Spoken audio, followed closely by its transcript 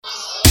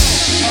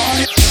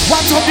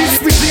Watch how these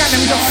sweetie and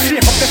them just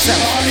shake up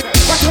themselves.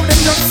 Watch how them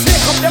just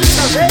shake up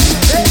themselves.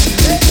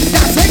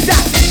 That's like that.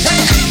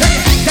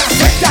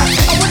 That's like that.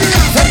 I want to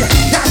rock.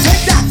 That's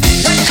like that.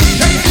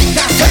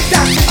 That's like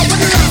that. I want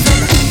to rock.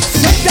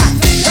 Like that.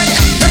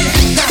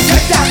 That's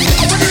like that.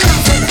 I want to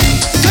rock.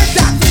 Like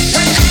that.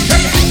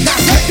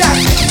 That's like that.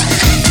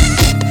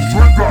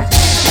 Like that.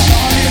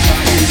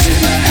 Everybody's in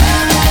the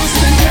house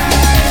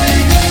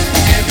tonight.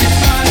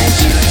 Everybody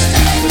just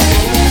have a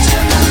good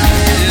time.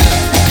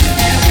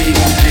 And we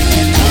gon' make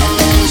you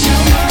lose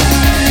your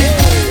mind.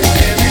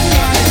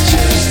 Everybody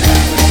just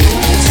have a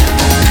good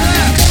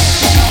time.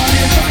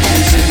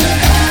 Everybody's in the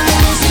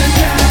house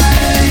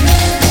tonight.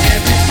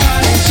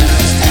 Everybody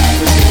just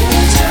have a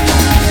good time.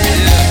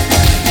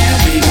 And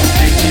we gon'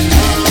 make you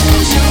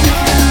lose your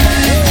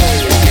mind.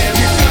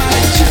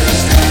 Everybody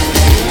just have a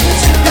good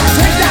time. That's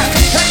like that.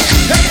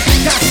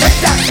 That's like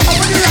that. I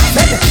want to rock.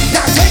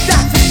 That's like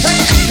that.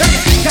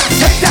 That's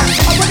like that.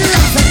 I want to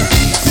rock.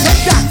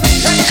 Like that.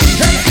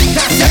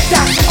 That's like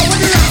that. I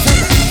want to rock.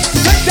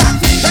 Like that.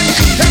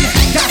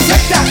 That's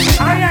like that.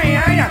 Ay ay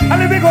ay ay. And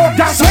let me go.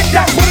 That's like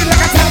that. Put it like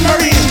a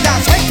tambourine.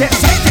 That's like this.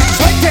 Like this.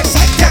 Like this.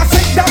 Like that. That's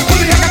like that.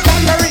 Put it like a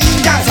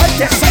tambourine. That's like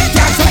this. Like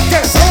that. Like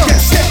this.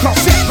 Shake up,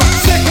 shake up,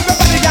 shake up.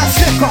 Everybody got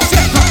shake up,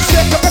 shake up,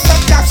 shake up.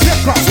 Everybody got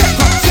shake up, shake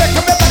up, shake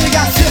up. Everybody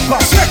got shake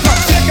up, shake up,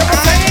 shake up.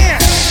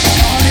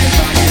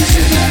 Everybody's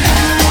in the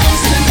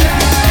house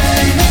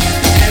tonight.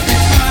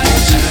 Everybody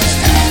just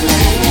have a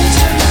good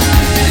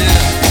time.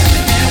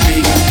 And we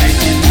gon'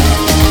 make you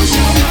lose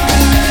your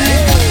mind.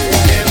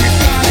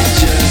 Everybody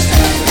just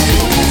have a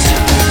good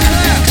time.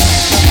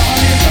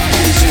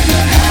 Everybody's in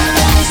the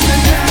house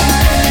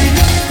tonight.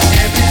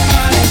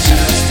 Everybody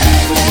just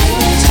have a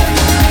good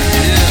time.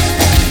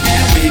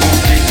 And we gon'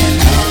 make you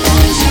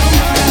lose your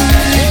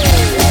mind.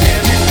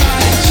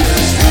 Everybody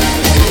just have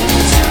a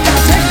good time.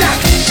 That's like that.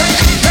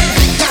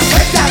 That's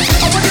like that.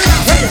 I want to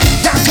rock.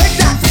 That's like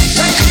that.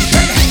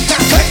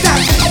 That's like that.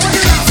 I want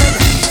to rock.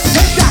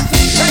 Like that.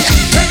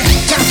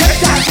 That's like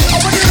that. I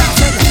want to rock.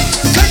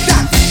 Like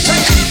that.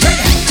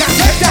 That's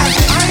like that.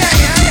 Ay ay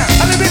ay ay.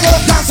 And let me go.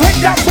 That's like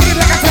that. Put it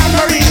like a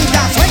tambourine.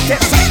 That's like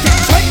this. Like this.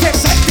 Like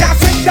this. Like that.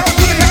 That's like that.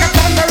 Put it like a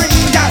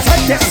tambourine. That's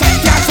like this.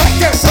 Like that. Like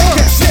this.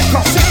 Shake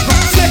up, shake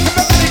up, shake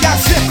up. Everybody got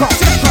shake up,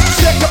 shake up,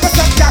 shake up.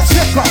 Everybody got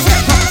shake up,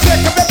 shake up,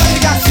 shake up. Everybody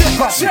got shake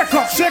up, shake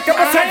up, shake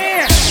up.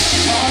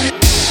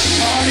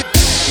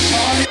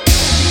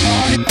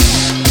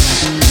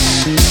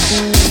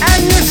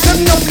 And you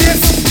should know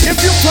this. If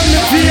you from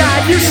the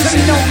VI, you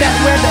should know that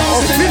we're the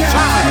official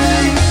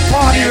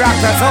party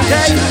rockers,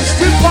 okay?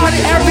 We party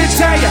every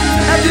day,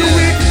 every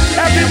week,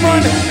 every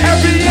month,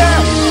 every year.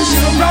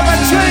 So grab a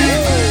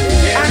drink.